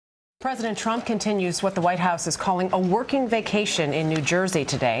President Trump continues what the White House is calling a working vacation in New Jersey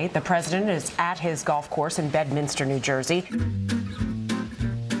today. The president is at his golf course in Bedminster, New Jersey.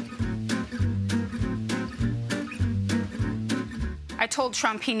 I told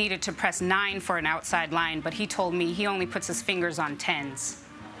Trump he needed to press 9 for an outside line, but he told me he only puts his fingers on 10s.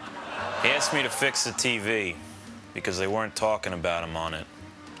 He asked me to fix the TV because they weren't talking about him on it.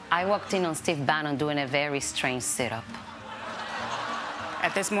 I walked in on Steve Bannon doing a very strange sit-up.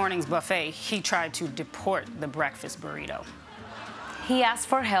 At this morning's buffet, he tried to deport the breakfast burrito. He asked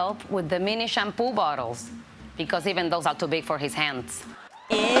for help with the mini shampoo bottles because even those are too big for his hands.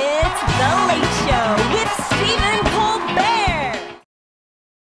 It's The Late Show with Stephen Colbert.